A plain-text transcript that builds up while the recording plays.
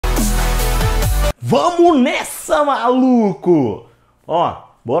Vamos nessa, maluco! Ó,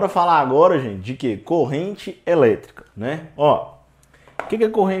 bora falar agora, gente, de que? Corrente elétrica, né? Ó, o que é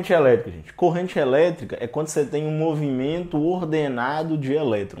corrente elétrica, gente? Corrente elétrica é quando você tem um movimento ordenado de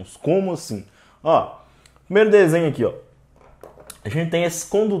elétrons. Como assim? Ó, primeiro desenho aqui, ó. A gente tem esse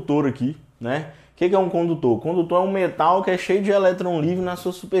condutor aqui, né? O que é um condutor? O condutor é um metal que é cheio de elétron livre na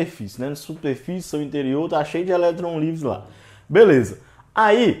sua superfície, né? Na superfície, seu interior, tá cheio de elétron livres lá. Beleza.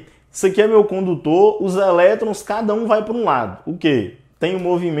 Aí, isso aqui é meu condutor, os elétrons, cada um vai para um lado. O quê? Tem um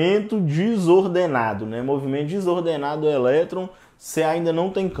movimento desordenado, né? Movimento desordenado do elétron, você ainda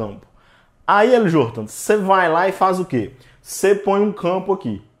não tem campo. Aí, LJ, você vai lá e faz o quê? Você põe um campo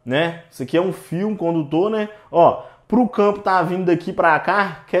aqui, né? Isso aqui é um fio, um condutor, né? Ó, para o campo tá vindo daqui para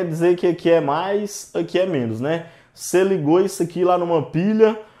cá, quer dizer que aqui é mais, aqui é menos, né? Você ligou isso aqui lá numa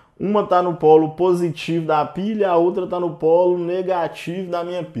pilha, uma tá no polo positivo da pilha, a outra tá no polo negativo da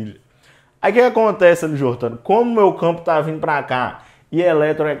minha pilha. Aí o que acontece, LJ? Como meu campo tá vindo para cá e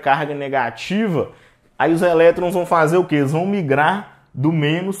elétron é carga negativa, aí os elétrons vão fazer o quê? Eles vão migrar do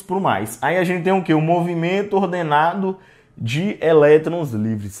menos para o mais. Aí a gente tem o quê? Um movimento ordenado de elétrons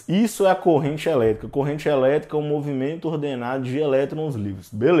livres. Isso é a corrente elétrica. Corrente elétrica é um movimento ordenado de elétrons livres.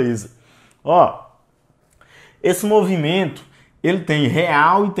 Beleza. Ó, esse movimento, ele tem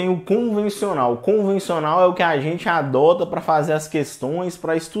real e tem o convencional. O convencional é o que a gente adota para fazer as questões,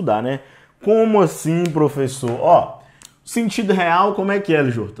 para estudar, né? Como assim, professor? Ó, sentido real, como é que é,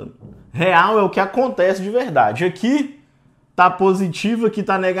 LJ? Real é o que acontece de verdade. Aqui tá positivo, aqui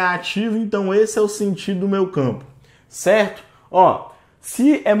tá negativo, então esse é o sentido do meu campo. Certo? Ó,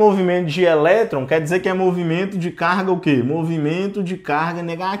 se é movimento de elétron, quer dizer que é movimento de carga o quê? Movimento de carga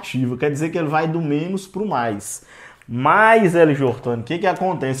negativa. Quer dizer que ele vai do menos para o mais. Mas, LJ, o que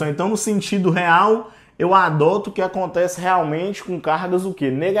acontece? Então, no sentido real, eu adoto o que acontece realmente com cargas o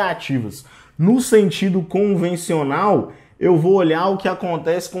quê? Negativas. No sentido convencional, eu vou olhar o que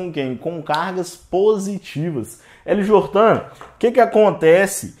acontece com quem? Com cargas positivas. LJ, o que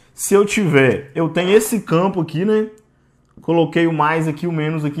acontece se eu tenho esse campo aqui, né? Coloquei o mais aqui, o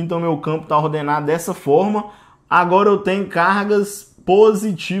menos aqui, então meu campo está ordenado dessa forma. Agora eu tenho cargas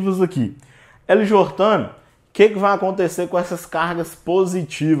positivas aqui. LJ, o que vai acontecer com essas cargas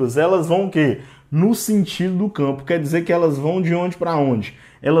positivas? Elas vão o quê? No sentido do campo. Quer dizer que elas vão de onde para onde?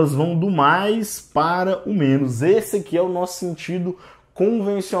 Elas vão do mais para o menos. Esse aqui é o nosso sentido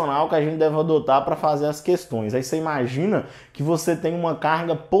convencional que a gente deve adotar para fazer as questões. Aí você imagina que você tem uma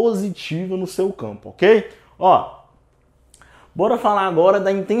carga positiva no seu campo, ok? Ó, bora falar agora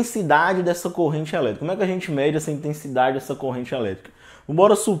da intensidade dessa corrente elétrica. Como é que a gente mede essa intensidade dessa corrente elétrica?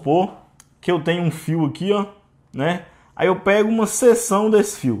 Bora supor que eu tenho um fio aqui, ó, né? Aí eu pego uma seção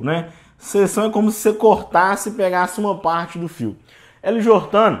desse fio, né? Seção é como se você cortasse e pegasse uma parte do fio.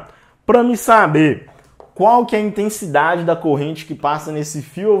 LJ, para me saber qual que é a intensidade da corrente que passa nesse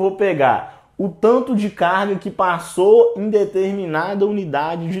fio, eu vou pegar o tanto de carga que passou em determinada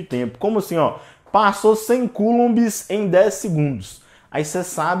unidade de tempo. Como assim, ó? Passou 100 coulombs em 10 segundos. Aí você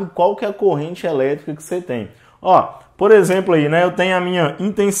sabe qual que é a corrente elétrica que você tem. Ó, por exemplo aí, né? Eu tenho a minha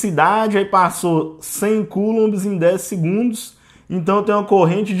intensidade, aí passou 100 coulombs em 10 segundos. Então eu tenho uma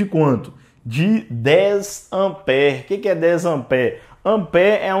corrente de quanto? De 10 ampere. O que é 10 ampere?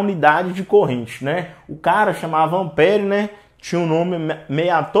 Ampere é a unidade de corrente, né? O cara chamava ampere, né? Tinha um nome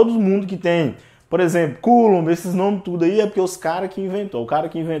meio a todo mundo que tem. Por exemplo, coulomb, esses nomes tudo aí é porque os caras que inventou. O cara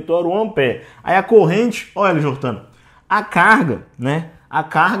que inventou era o ampere. Aí a corrente, olha, Jordano, a carga, né? A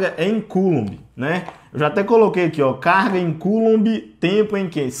carga é em coulomb, né? Eu já até coloquei aqui, ó, carga em coulomb, tempo em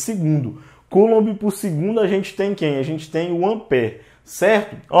quê? Segundo. Coulomb por segundo a gente tem quem? A gente tem o ampere,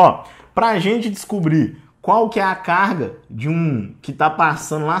 certo? Ó, pra gente descobrir qual que é a carga de um que tá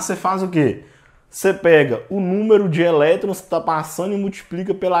passando lá, você faz o quê? Você pega o número de elétrons que está passando e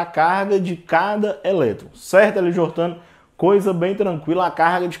multiplica pela carga de cada elétron. Certo, LJ? Coisa bem tranquila. A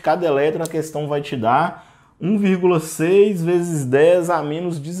carga de cada elétron, a questão vai te dar 1,6 vezes 10 a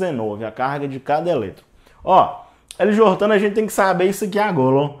menos 19. A carga de cada elétron. Ó, LJ, a gente tem que saber isso aqui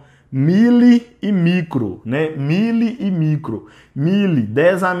agora, ó. Mili e micro, né? Mili e micro. Mili,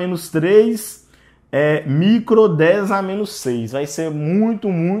 10 a menos 3... micro 10 a menos 6. Vai ser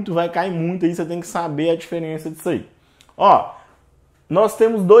muito, vai cair muito. Aí você tem que saber a diferença disso aí. Ó, nós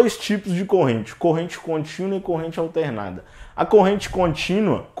temos dois tipos de corrente. Corrente contínua e corrente alternada. A corrente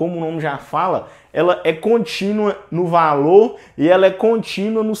contínua, como o nome já fala, ela é contínua no valor e ela é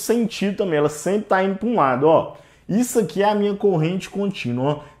contínua no sentido também. Ela sempre está indo para um lado. Ó, isso aqui é a minha corrente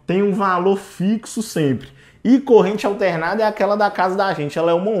contínua. Ó, tem um valor fixo sempre. E corrente alternada é aquela da casa da gente.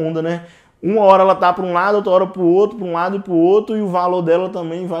 Ela é uma onda, né? Uma hora ela tá para um lado, outra hora para o outro, para um lado e para o outro, e o valor dela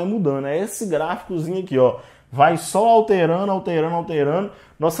também vai mudando. É esse gráficozinho aqui, ó. Vai só alterando, alterando, alterando.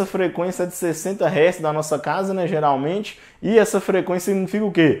 Nossa frequência é de 60 Hz da nossa casa, né, geralmente. E essa frequência significa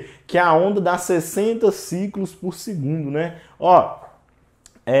o quê? Que a onda dá 60 ciclos por segundo, né? Ó,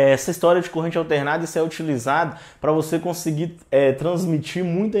 essa história de corrente alternada, isso é utilizado para você conseguir transmitir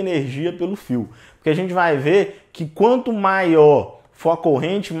muita energia pelo fio. Porque a gente vai ver que quanto maior for a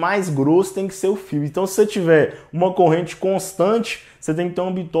corrente, mais grosso tem que ser o fio. Então, se você tiver uma corrente constante, você tem que ter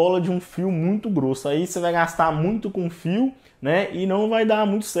uma bitola de um fio muito grosso. Aí você vai gastar muito com fio, né? E não vai dar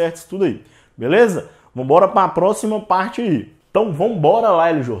muito certo isso tudo aí. Beleza? Vamos embora para a próxima parte aí. Então, vamos embora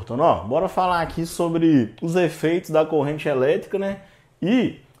lá, LJ. Ó, bora falar aqui sobre os efeitos da corrente elétrica, né?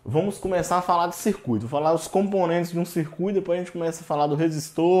 E vamos começar a falar de circuito. Vou falar os componentes de um circuito, depois a gente começa a falar do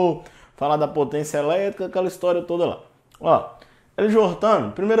resistor, falar da potência elétrica, aquela história toda lá. Ó,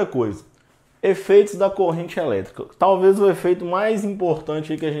 LJ, primeira coisa, efeitos da corrente elétrica. Talvez o efeito mais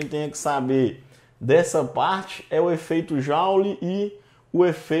importante aí que a gente tenha que saber dessa parte é o efeito Joule e o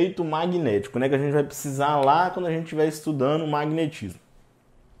efeito magnético, né? Que a gente vai precisar lá quando a gente estiver estudando magnetismo.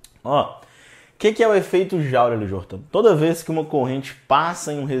 Ó, o que é o efeito Joule, LJ? Toda vez que uma corrente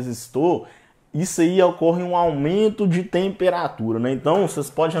passa em um resistor, isso aí ocorre um aumento de temperatura, né? Então, vocês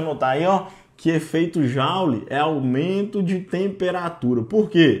podem anotar aí, ó, que efeito Joule é aumento de temperatura. Por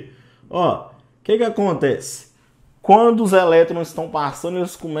quê? Ó, o que acontece? Quando os elétrons estão passando,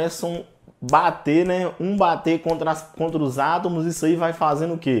 eles começam a bater, né? Bater contra os átomos, isso aí vai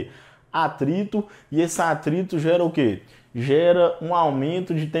fazendo o quê? Atrito, e esse atrito gera o quê? Gera um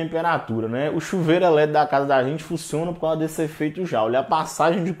aumento de temperatura, né? O chuveiro elétrico da casa da gente funciona por causa desse efeito Joule. A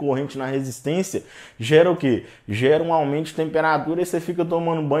passagem de corrente na resistência gera o quê? Gera um aumento de temperatura e você fica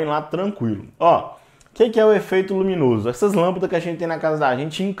tomando banho lá tranquilo. Ó, o que é o efeito luminoso? Essas lâmpadas que a gente tem na casa da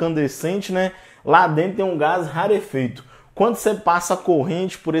gente, incandescente, né? Lá dentro tem um gás rarefeito. Quando você passa a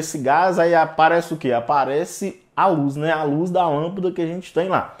corrente por esse gás, aí aparece o quê? Aparece a luz, né? A luz da lâmpada que a gente tem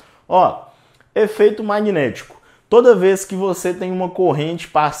lá. Ó, efeito magnético. Toda vez que você tem uma corrente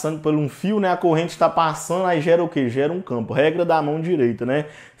passando por um fio, né? A corrente está passando, aí gera o quê? Gera um campo. Regra da mão direita, né?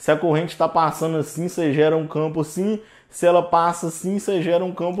 Se a corrente está passando assim, você gera um campo assim. Se ela passa assim, você gera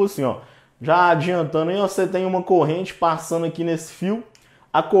um campo assim, ó. Já adiantando aí, ó, você tem uma corrente passando aqui nesse fio.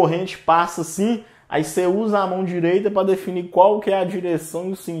 A corrente passa assim, aí você usa a mão direita para definir qual que é a direção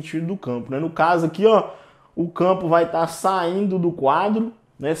e o sentido do campo, né? No caso aqui, ó, o campo vai estar saindo do quadro,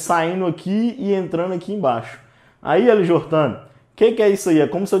 né? Saindo aqui e entrando aqui embaixo. Aí, LJ, o que é isso aí? É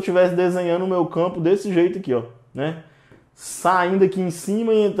como se eu estivesse desenhando o meu campo desse jeito aqui, ó, né? Saindo aqui em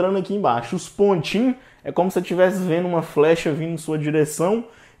cima e entrando aqui embaixo. Os pontinhos é como se você estivesse vendo uma flecha vindo em sua direção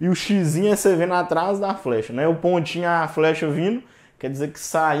e o xizinho é você vendo atrás da flecha, né? O pontinho é a flecha vindo, quer dizer que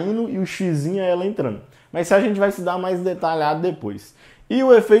saindo, e o xizinho é ela entrando. Mas isso a gente vai estudar mais detalhado depois. E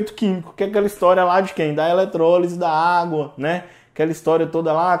o efeito químico, que é aquela história lá de quem? Da eletrólise da água, né? Aquela história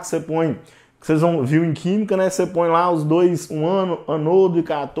toda lá que você põe... Vocês vão ver em química, né? Você põe lá os dois, anodo e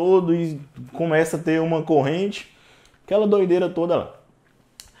cátodo, e começa a ter uma corrente. Aquela doideira toda lá.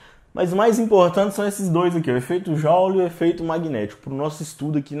 Mas o mais importante são esses dois aqui, o efeito Joule e o efeito magnético, para o nosso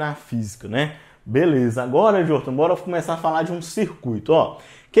estudo aqui na física, né? Beleza, agora, Jordan, bora começar a falar de um circuito. Ó, o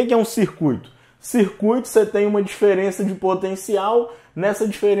que é um circuito? Circuito, você tem uma diferença de potencial. Nessa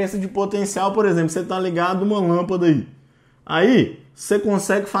diferença de potencial, por exemplo, você está ligado uma lâmpada aí. Aí, você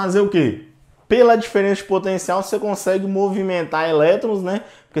consegue fazer o quê? Pela diferença de potencial, você consegue movimentar elétrons, né?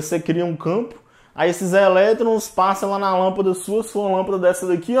 Porque você cria um campo. Aí esses elétrons passam lá na lâmpada sua. Se for uma lâmpada dessa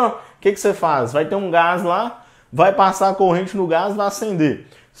daqui, ó, o que você faz? Vai ter um gás lá, vai passar a corrente no gás, vai acender.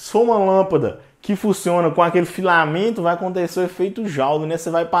 Se for uma lâmpada que funciona com aquele filamento, vai acontecer o efeito Joule, né? Você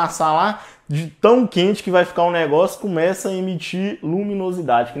vai passar lá, de tão quente que vai ficar o negócio, começa a emitir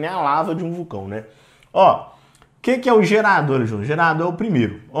luminosidade, que nem a lava de um vulcão, né? Ó, o que é o gerador, João? O gerador é o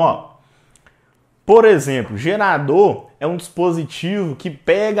primeiro, ó. Por exemplo, gerador é um dispositivo que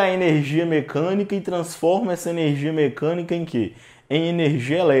pega a energia mecânica e transforma essa energia mecânica em quê? Em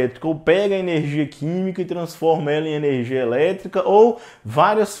energia elétrica, ou pega a energia química e transforma ela em energia elétrica, ou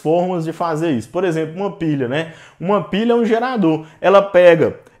várias formas de fazer isso. Por exemplo, uma pilha, né? Uma pilha é um gerador.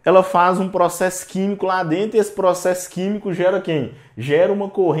 Ela faz um processo químico lá dentro, e esse processo químico gera quem? Gera uma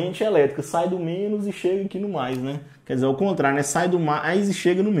corrente elétrica, sai do menos e chega aqui no mais, né? Quer dizer, ao contrário, né? Sai do mais e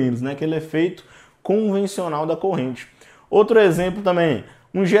chega no menos, né? Aquele efeito convencional da corrente. Outro exemplo também,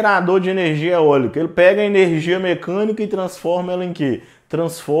 um gerador de energia eólica. Ele pega a energia mecânica e transforma ela em quê?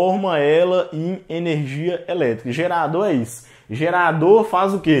 Transforma ela em energia elétrica. Gerador é isso. Gerador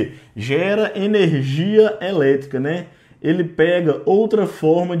faz o quê? Gera energia elétrica, né? ele pega outra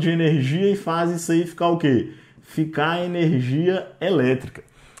forma de energia e faz isso aí ficar o quê? Ficar energia elétrica.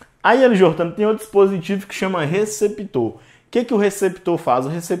 Aí, LJ, tem outro dispositivo que chama receptor. O que o receptor faz? O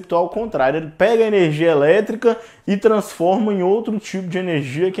receptor, ao contrário, ele pega a energia elétrica e transforma em outro tipo de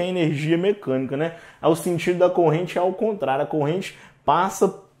energia, que é a energia mecânica, né? O sentido da corrente é ao contrário. A corrente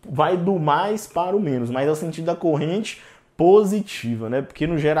vai do mais para o menos, mas é o sentido da corrente positiva, né? Porque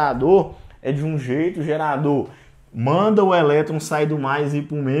no gerador é de um jeito, o gerador manda o elétron sair do mais e ir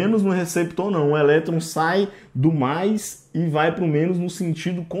para o menos, no receptor não. O elétron sai do mais e vai para o menos no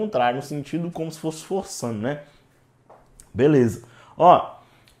sentido contrário, no sentido como se fosse forçando, né? Beleza. Ó,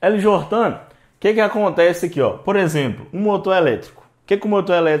 LJ, o que acontece aqui, ó? Por exemplo, um motor elétrico. O que o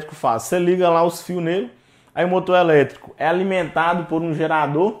motor elétrico faz? Você liga lá os fios nele, aí o motor elétrico é alimentado por um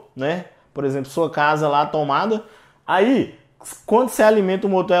gerador, né? Por exemplo, sua casa lá, tomada. Aí, quando você alimenta o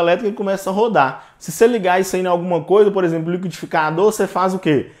motor elétrico, ele começa a rodar. Se você ligar isso aí em alguma coisa, por exemplo, liquidificador, você faz o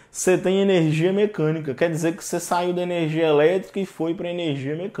quê? Você tem energia mecânica. Quer dizer que você saiu da energia elétrica e foi para a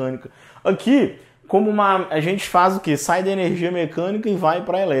energia mecânica. Aqui, a gente faz o quê? Sai da energia mecânica e vai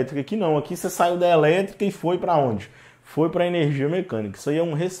para a elétrica. Aqui não, aqui você saiu da elétrica e foi para onde? Foi para a energia mecânica. Isso aí é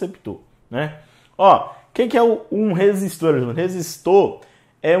um receptor, né? Ó, o que é um resistor? Um resistor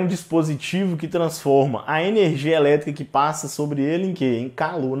é um dispositivo que transforma a energia elétrica que passa sobre ele em quê? Em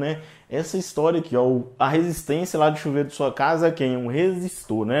calor, né? Essa história aqui, ó, a resistência lá do chuveiro de sua casa é quem? Um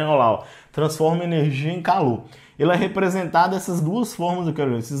resistor, né? Olha lá, ó, transforma energia em calor. Ele é representado dessas duas formas aqui,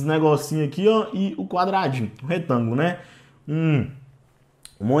 ó, esses negocinhos aqui, ó, e o quadradinho, o retângulo, né? Um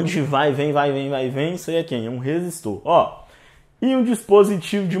monte de vai, vem, isso aí é quem? É um resistor. Ó, e um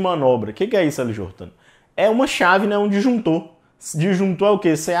dispositivo de manobra. O que é isso, LJ? É uma chave, né? Um disjuntor. Disjuntor é o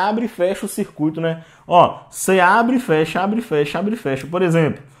quê? Você abre e fecha o circuito, né? Ó, você abre e fecha, abre e fecha, abre e fecha. Por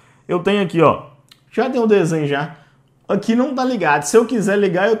exemplo, eu tenho aqui, ó, já tem o desenho já. Aqui não tá ligado. Se eu quiser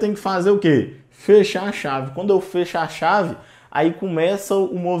ligar, eu tenho que fazer o quê? Fechar a chave. Quando eu fecho a chave, aí começa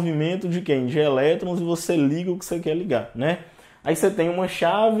o movimento de quem? De elétrons e você liga o que você quer ligar, né? Aí você tem uma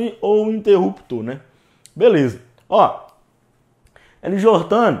chave ou um interruptor, né? Beleza. Ó,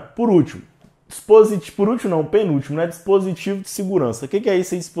 LJ, por último. Penúltimo, né? Dispositivo de segurança. O que é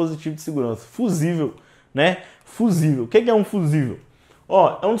isso aí, dispositivo de segurança? Fusível, né? Fusível. O que é um fusível?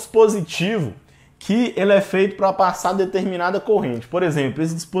 Ó, é um dispositivo que ele é feito para passar determinada corrente. Por exemplo,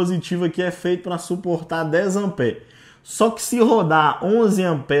 esse dispositivo aqui é feito para suportar 10 amperes. Só que se rodar 11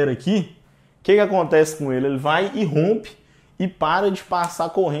 amperes aqui, o que acontece com ele? Ele vai e rompe e para de passar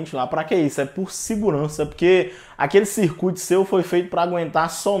corrente lá. Para que isso? É por segurança, porque aquele circuito seu foi feito para aguentar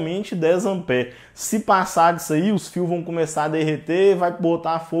somente 10 amperes. Se passar disso aí, os fios vão começar a derreter, vai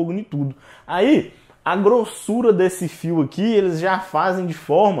botar fogo em tudo. Aí, a grossura desse fio aqui, eles já fazem de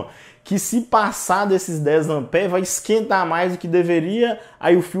forma que se passar desses 10 amperes, vai esquentar mais do que deveria,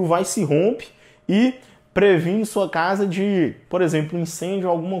 aí o fio vai se rompe e previne sua casa de, por exemplo, um incêndio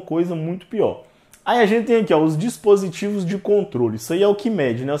ou alguma coisa muito pior. Aí a gente tem aqui, ó, os dispositivos de controle. Isso aí é o que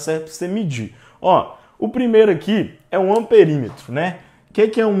mede, né? Serve para você medir. Ó, o primeiro aqui é um amperímetro, né? O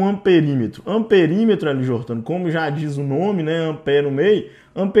que é um amperímetro? Amperímetro, LJ, como já diz o nome, né? Ampere no meio.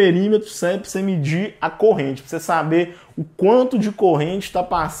 Amperímetro serve para você medir a corrente, para você saber o quanto de corrente está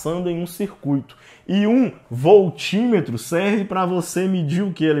passando em um circuito. E um voltímetro serve para você medir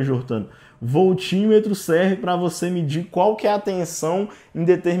o que, LJ? Voltímetro serve para você medir qual que é a tensão em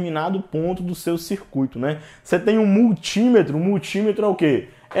determinado ponto do seu circuito, né? Você tem um multímetro. O multímetro é o quê?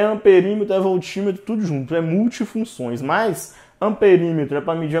 É amperímetro, é voltímetro, tudo junto. É multifunções, mas amperímetro é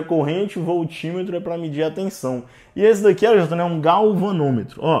para medir a corrente, voltímetro é para medir a tensão. E esse daqui, LJ, é um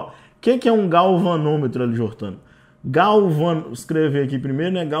galvanômetro. Ó, o que é um galvanômetro, LJ? Escrever aqui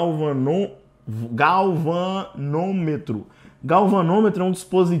primeiro, né? Galvanômetro. Galvanômetro é um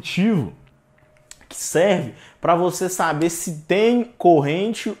dispositivo que serve para você saber se tem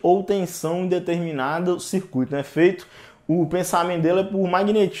corrente ou tensão em determinado circuito, né? O pensamento dele é por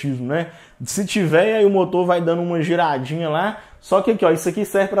magnetismo, né? Se tiver, aí o motor vai dando uma giradinha lá. Só que aqui, ó, isso aqui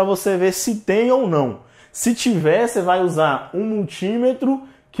serve para você ver se tem ou não. Se tiver, você vai usar um multímetro,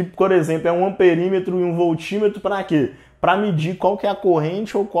 que, por exemplo, é um amperímetro e um voltímetro, para quê? Para medir qual que é a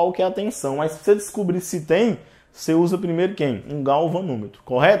corrente ou qual que é a tensão. Mas se você descobrir se tem, você usa primeiro quem? Um galvanômetro,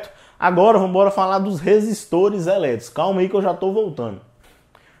 correto? Agora vamos embora falar dos resistores elétricos. Calma aí que eu já estou voltando.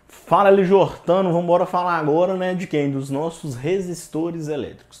 Fala, LJ, vamos embora falar agora, né, de quem? Dos nossos resistores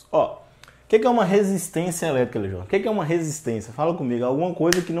elétricos. Ó, o que é uma resistência elétrica, LJ? O que é uma resistência? Fala comigo, alguma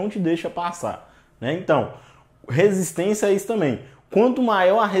coisa que não te deixa passar, né? Então, resistência é isso também. Quanto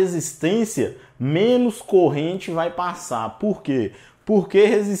maior a resistência, menos corrente vai passar. Por quê? Porque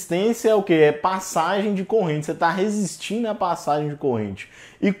resistência é o quê? É passagem de corrente. Você está resistindo à passagem de corrente.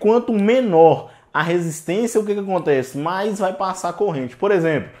 E quanto menor a resistência, o que acontece? Mais vai passar corrente. Por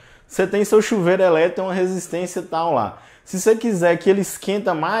exemplo, você tem seu chuveiro elétrico, tem uma resistência tal lá. Se você quiser que ele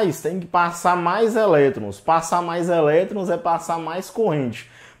esquenta mais, tem que passar mais elétrons. Passar mais elétrons é passar mais corrente.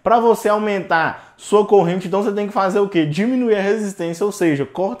 Para você aumentar sua corrente, então você tem que fazer o quê? Diminuir a resistência, ou seja,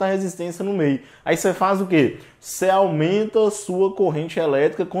 corta a resistência no meio. Aí você faz o quê? Você aumenta a sua corrente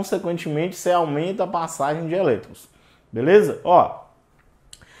elétrica, consequentemente você aumenta a passagem de elétrons. Beleza? Ó,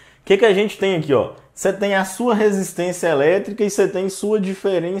 o que a gente tem aqui? Ó? Você tem a sua resistência elétrica e você tem sua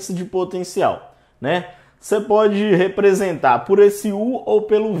diferença de potencial, né? Você pode representar por esse U ou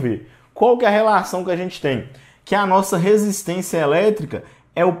pelo V. Qual que é a relação que a gente tem? Que a nossa resistência elétrica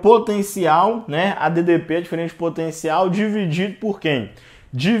é o potencial, né? A DDP, a diferença de potencial, dividido por quem?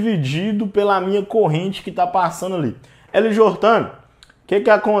 Dividido pela minha corrente que está passando ali. LJ, o que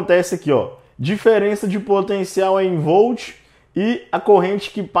acontece aqui? Ó? Diferença de potencial é em volt e a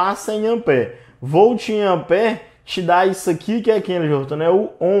corrente que passa é em ampere. Volt em ampere te dá isso aqui, que é quem, LJ? É o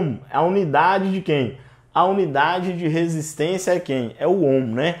ohm. A unidade de quem? A unidade de resistência é quem? É o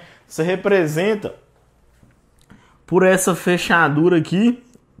ohm, né? Você representa por essa fechadura aqui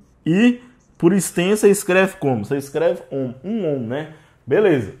e por extensa escreve como? Você escreve ohm, um ohm, né?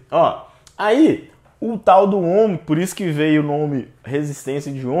 Beleza. Ó, aí o tal do ohm, por isso que veio o nome resistência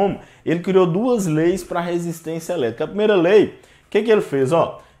de ohm, ele criou duas leis para resistência elétrica. A primeira lei, o que ele fez?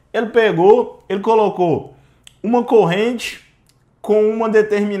 Ó, ele pegou, ele colocou uma corrente com uma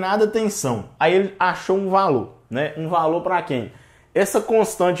determinada tensão. Aí ele achou um valor, né? Um valor para quem? Essa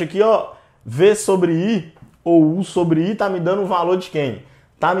constante aqui, ó, V sobre I ou U sobre I tá me dando o valor de quem?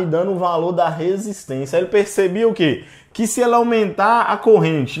 Tá me dando o valor da resistência. Aí ele percebia o quê? Que se ele aumentar a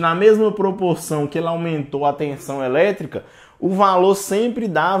corrente na mesma proporção que ele aumentou a tensão elétrica, o valor sempre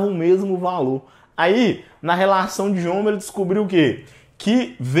dava o mesmo valor. Aí, na relação de ohm, ele descobriu o quê?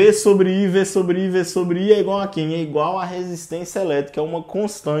 Que V sobre I, V sobre I, V sobre I é igual a quem? É igual a resistência elétrica, é uma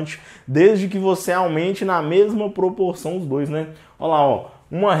constante, desde que você aumente na mesma proporção os dois, né? Olha lá, ó,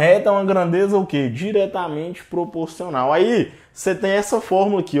 uma reta é uma grandeza o quê? Diretamente proporcional. Aí, você tem essa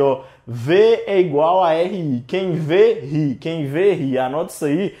fórmula aqui, ó, V é igual a RI. Quem vê, ri. Quem vê, ri. Anota isso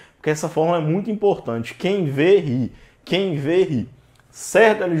aí, porque essa fórmula é muito importante. Quem vê, ri. Quem vê, ri.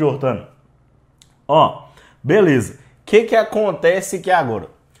 Certo, LJ? Ó, beleza. O que acontece aqui agora?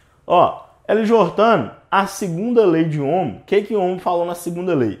 Ó, LJ, a segunda lei de Ohm, o que Ohm falou na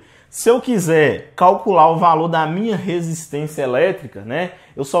segunda lei? Se eu quiser calcular o valor da minha resistência elétrica, né?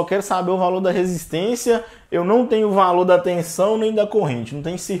 Eu só quero saber o valor da resistência, eu não tenho o valor da tensão nem da corrente, não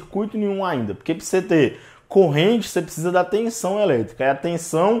tem circuito nenhum ainda. Porque para você ter corrente, você precisa da tensão elétrica. Aí a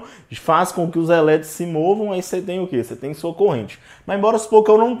tensão faz com que os elétrons se movam, aí você tem o quê? Você tem sua corrente. Mas embora supor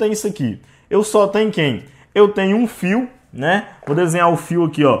que eu não tenho isso aqui, eu só tenho quem? Eu tenho um fio, né? Vou desenhar o fio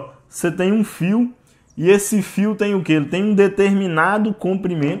aqui, ó. Você tem um fio e esse fio tem o quê? Ele tem um determinado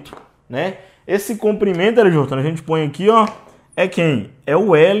comprimento, né? Esse comprimento, LJ, a gente põe aqui, ó, é quem? É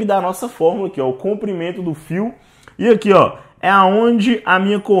o L da nossa fórmula aqui, ó, o comprimento do fio. E aqui, ó, é aonde a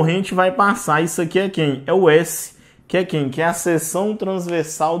minha corrente vai passar. Isso aqui é quem? É o S, que é quem? Que é a seção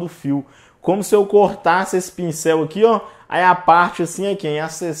transversal do fio. Como se eu cortasse esse pincel aqui, ó, aí a parte assim é quem? É a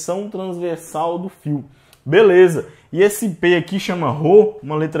seção transversal do fio. Beleza. E esse P aqui chama Rho,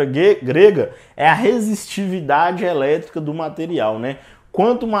 uma letra grega, é a resistividade elétrica do material, né?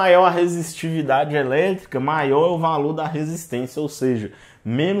 Quanto maior a resistividade elétrica, maior é o valor da resistência, ou seja,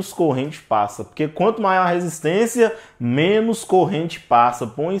 menos corrente passa. Porque quanto maior a resistência, menos corrente passa.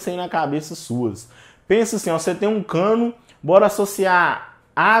 Põe isso aí na cabeça suas. Pensa assim, ó, você tem um cano, bora associar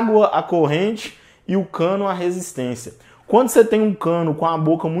água à corrente e o cano à resistência. Quando você tem um cano com a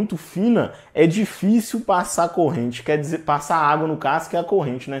boca muito fina, é difícil passar corrente, quer dizer, passar água no caso, que é a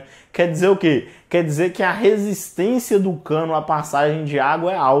corrente, né? Quer dizer o quê? Quer dizer que a resistência do cano à passagem de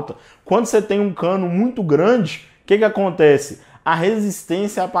água é alta. Quando você tem um cano muito grande, o que acontece? A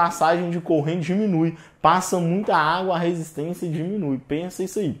resistência à passagem de corrente diminui. Passa muita água, a resistência diminui. Pensa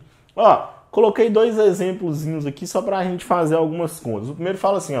isso aí. Ó, coloquei dois exemplozinhos aqui só para a gente fazer algumas contas. O primeiro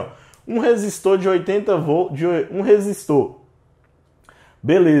fala assim, ó. Um resistor de 80 volts, um resistor.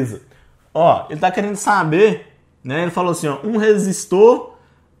 Beleza. Ó, ele tá querendo saber, né? Ele falou assim, ó, um resistor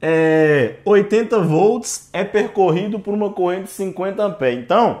 80 volts é percorrido por uma corrente de 50 amperes.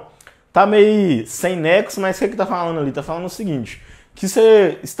 Então, tá meio sem nexo, mas o que tá falando ali? Tá falando o seguinte, que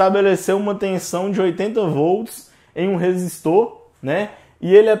você estabeleceu uma tensão de 80 volts em um resistor, né?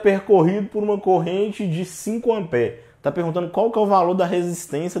 E ele é percorrido por uma corrente de 5 amperes. Está perguntando qual que é o valor da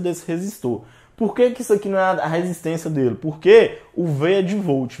resistência desse resistor. Por que isso aqui não é a resistência dele? Porque o V é de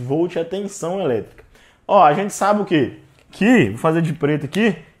volt. Volt é tensão elétrica. Ó, a gente sabe o quê? Que, vou fazer de preto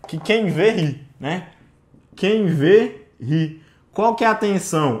aqui, que quem vê ri, né? Quem vê ri. Qual que é a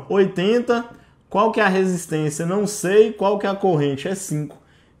tensão? 80. Qual que é a resistência? Não sei. Qual que é a corrente? É 5.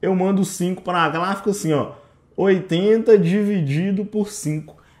 Eu mando 5 para cá, lá fica assim, ó. 80 dividido por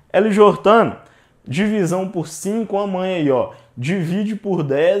 5. LJ, divisão por 5, a mãe aí, ó. Divide por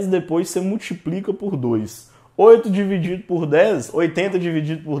 10, depois você multiplica por 2. 8 dividido por 10, 80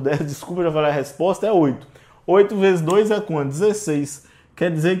 dividido por 10, desculpa, já falei a resposta, é 8. 8 vezes 2 é quanto? 16. Quer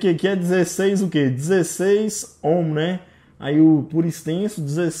dizer que aqui é 16 o quê? 16 ohms, né? Aí por extenso,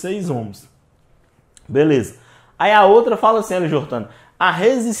 16 ohms. Beleza. Aí a outra fala assim, LJ, a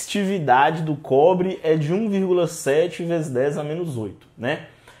resistividade do cobre é de 1,7 vezes 10 a menos 8, né?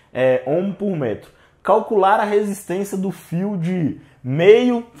 Ohm por metro. Calcular a resistência do fio de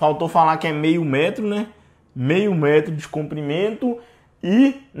meio, faltou falar que é meio metro, né? Meio metro de comprimento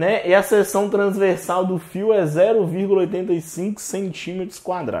e a seção transversal do fio é 0,85 centímetros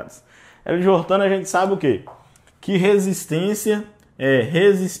quadrados. LJ, a gente sabe o quê? Que resistência é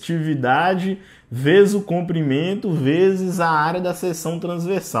resistividade vezes o comprimento vezes a área da seção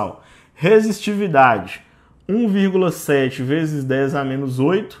transversal. Resistividade, 1,7 vezes 10 a menos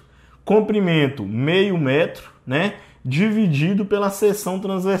 8. Comprimento, meio metro, né? Dividido pela seção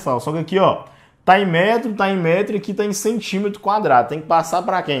transversal. Só que aqui, ó, tá em metro e aqui tá em centímetro quadrado. Tem que passar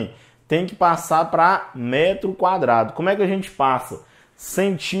para quem? Tem que passar para metro quadrado. Como é que a gente passa?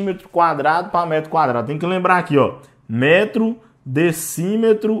 Centímetro quadrado para metro quadrado. Tem que lembrar aqui, ó, metro,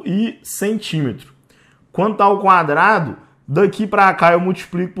 decímetro e centímetro. Quanto ao quadrado, daqui para cá eu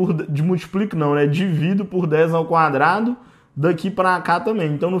divido por 10 ao quadrado, daqui para cá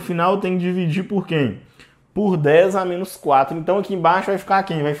também. Então no final eu tenho que dividir por quem? Por 10 a menos 4. Então aqui embaixo vai ficar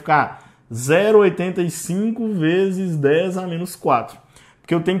quem? Vai ficar 0,85 vezes 10 a menos 4.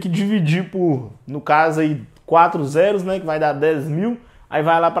 Porque eu tenho que dividir por, no caso aí, 4 zeros, né? Que vai dar 10.000. Aí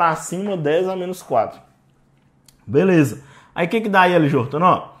vai lá para cima, 10 a menos 4. Beleza. Aí o que dá aí, LJ?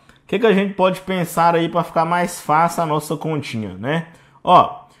 Ó, o que a gente pode pensar aí para ficar mais fácil a nossa continha, né?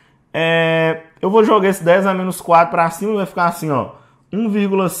 Ó, eu vou jogar esse 10 a menos 4 para cima e vai ficar assim, ó.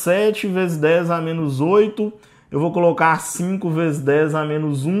 1,7 vezes 10 a menos 8. Eu vou colocar 5 vezes 10 a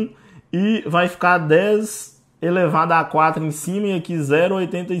menos 1. E vai ficar 10 elevado a 4 em cima e aqui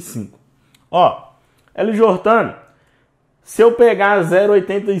 0,85. Ó, LJ, se eu pegar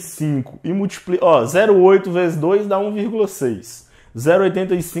 0,85 e multiplicar... Ó, 0,8 vezes 2 dá 1,6.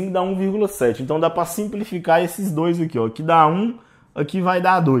 0,85 dá 1,7. Então dá para simplificar esses dois aqui, ó. Aqui dá 1, aqui vai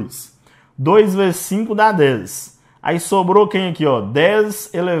dar 2. 2 vezes 5 dá 10. Aí sobrou quem aqui, ó?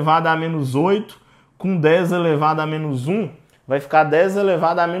 10 elevado a menos 8 com 10 elevado a menos 1, vai ficar 10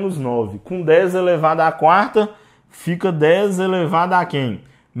 elevado a menos 9. Com 10 elevado a quarta, fica 10 elevado a quem?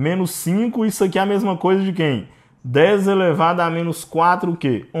 Menos 5, isso aqui é a mesma coisa de quem? 10 elevado a menos 4, o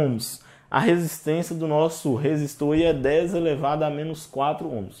quê? Ohms. A resistência do nosso resistor aí é 10 elevado a menos 4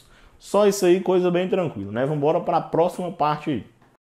 ohms. Só isso aí, coisa bem tranquila, né? Vamos embora para a próxima parte aí.